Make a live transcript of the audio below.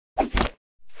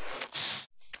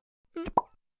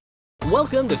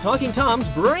welcome to Talking Tom's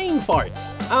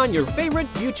Brainfarts on your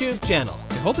favorite YouTube channel.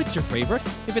 I hope it's your favorite.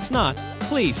 If it's not,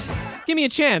 please, give me a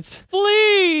chance.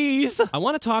 Please! I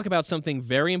want to talk about something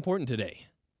very important today.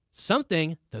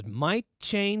 Something that might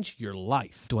change your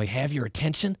life. Do I have your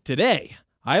attention? Today,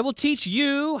 I will teach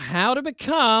you how to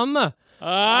become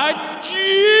a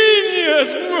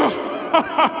genius!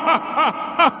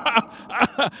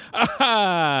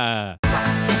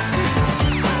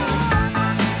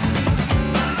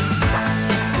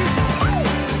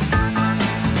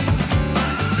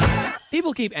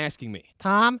 People keep asking me,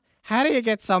 Tom, how do you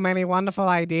get so many wonderful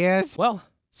ideas? well,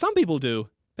 some people do,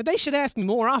 but they should ask me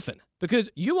more often, because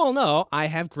you all know I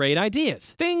have great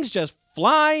ideas. Things just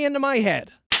fly into my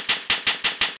head.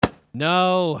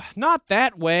 No, not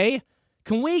that way.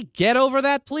 Can we get over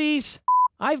that, please?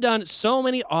 I've done so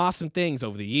many awesome things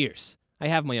over the years. I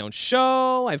have my own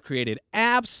show, I've created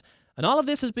apps, and all of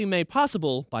this has been made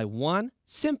possible by one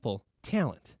simple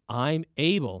talent. I'm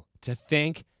able to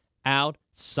think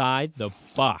outside the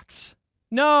box.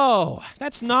 No,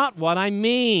 that's not what I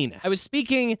mean. I was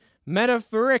speaking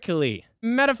metaphorically.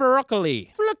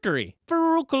 Flickery.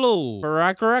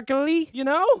 You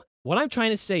know? What I'm trying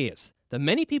to say is that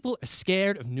many people are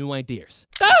scared of new ideas.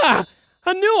 Ah!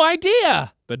 A new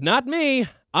idea! But not me.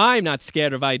 I'm not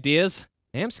scared of ideas.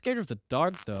 I am scared of the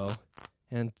dark, though.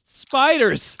 And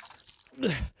spiders!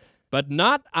 But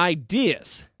not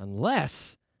ideas.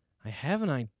 Unless I have an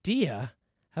idea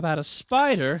about a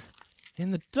spider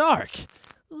in the dark.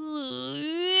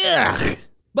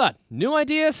 But new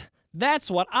ideas,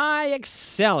 that's what I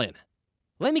excel in.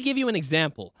 Let me give you an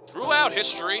example. Throughout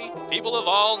history, people of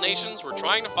all nations were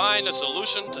trying to find a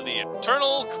solution to the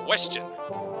eternal question.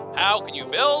 How can you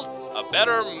build a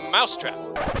better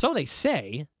mousetrap? So they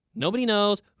say. Nobody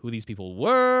knows who these people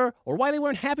were or why they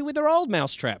weren't happy with their old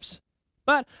mousetraps.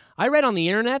 But I read on the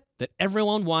internet that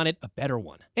everyone wanted a better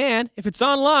one. And if it's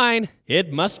online,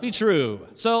 it must be true.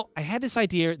 So I had this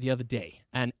idea the other day.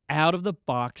 An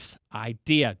out-of-the-box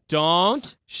idea.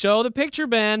 Don't show the picture,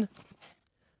 Ben.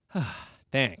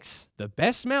 Thanks. The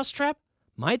best mousetrap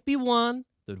might be one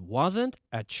that wasn't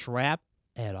a trap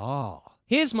at all.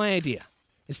 Here's my idea.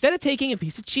 Instead of taking a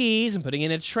piece of cheese and putting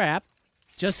it in a trap,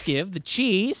 just give the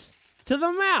cheese to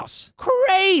the mouse.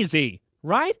 Crazy,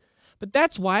 right? But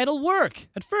that's why it'll work.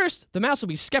 At first, the mouse will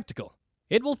be skeptical.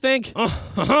 It will think,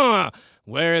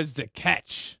 where is the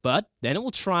catch? But then it will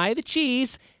try the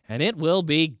cheese, and it will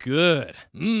be good.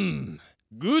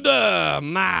 Good,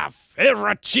 my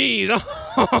favorite cheese.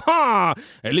 A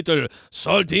little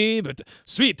salty, but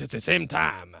sweet at the same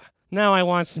time. Now I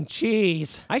want some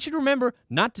cheese. I should remember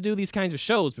not to do these kinds of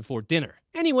shows before dinner.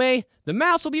 Anyway, the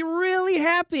mouse will be really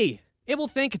happy. It will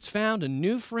think it's found a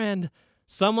new friend,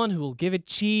 someone who will give it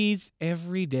cheese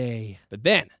every day. But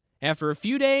then, after a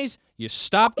few days, you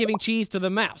stop giving cheese to the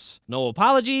mouse. No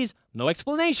apologies, no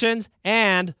explanations,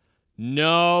 and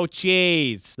no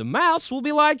cheese. The mouse will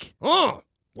be like, oh,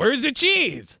 where's the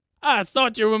cheese? I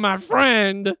thought you were my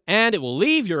friend. And it will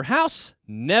leave your house,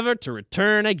 never to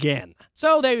return again.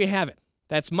 So there you have it.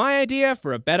 That's my idea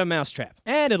for a better mousetrap.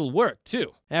 And it'll work,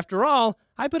 too. After all,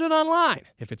 I put it online.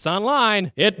 If it's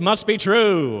online, it must be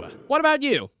true. What about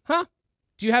you? Huh?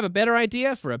 Do you have a better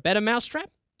idea for a better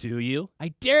mousetrap? Do you?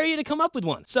 I dare you to come up with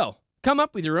one. So, come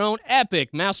up with your own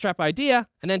epic mousetrap idea,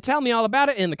 and then tell me all about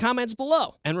it in the comments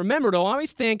below. And remember to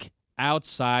always think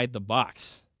outside the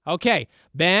box. Okay,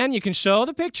 Ben, you can show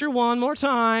the picture one more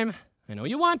time. I know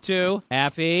you want to.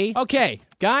 Happy? Okay,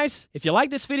 guys, if you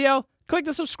like this video, click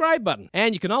the subscribe button.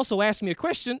 And you can also ask me a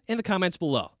question in the comments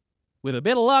below. With a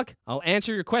bit of luck, I'll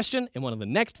answer your question in one of the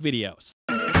next videos.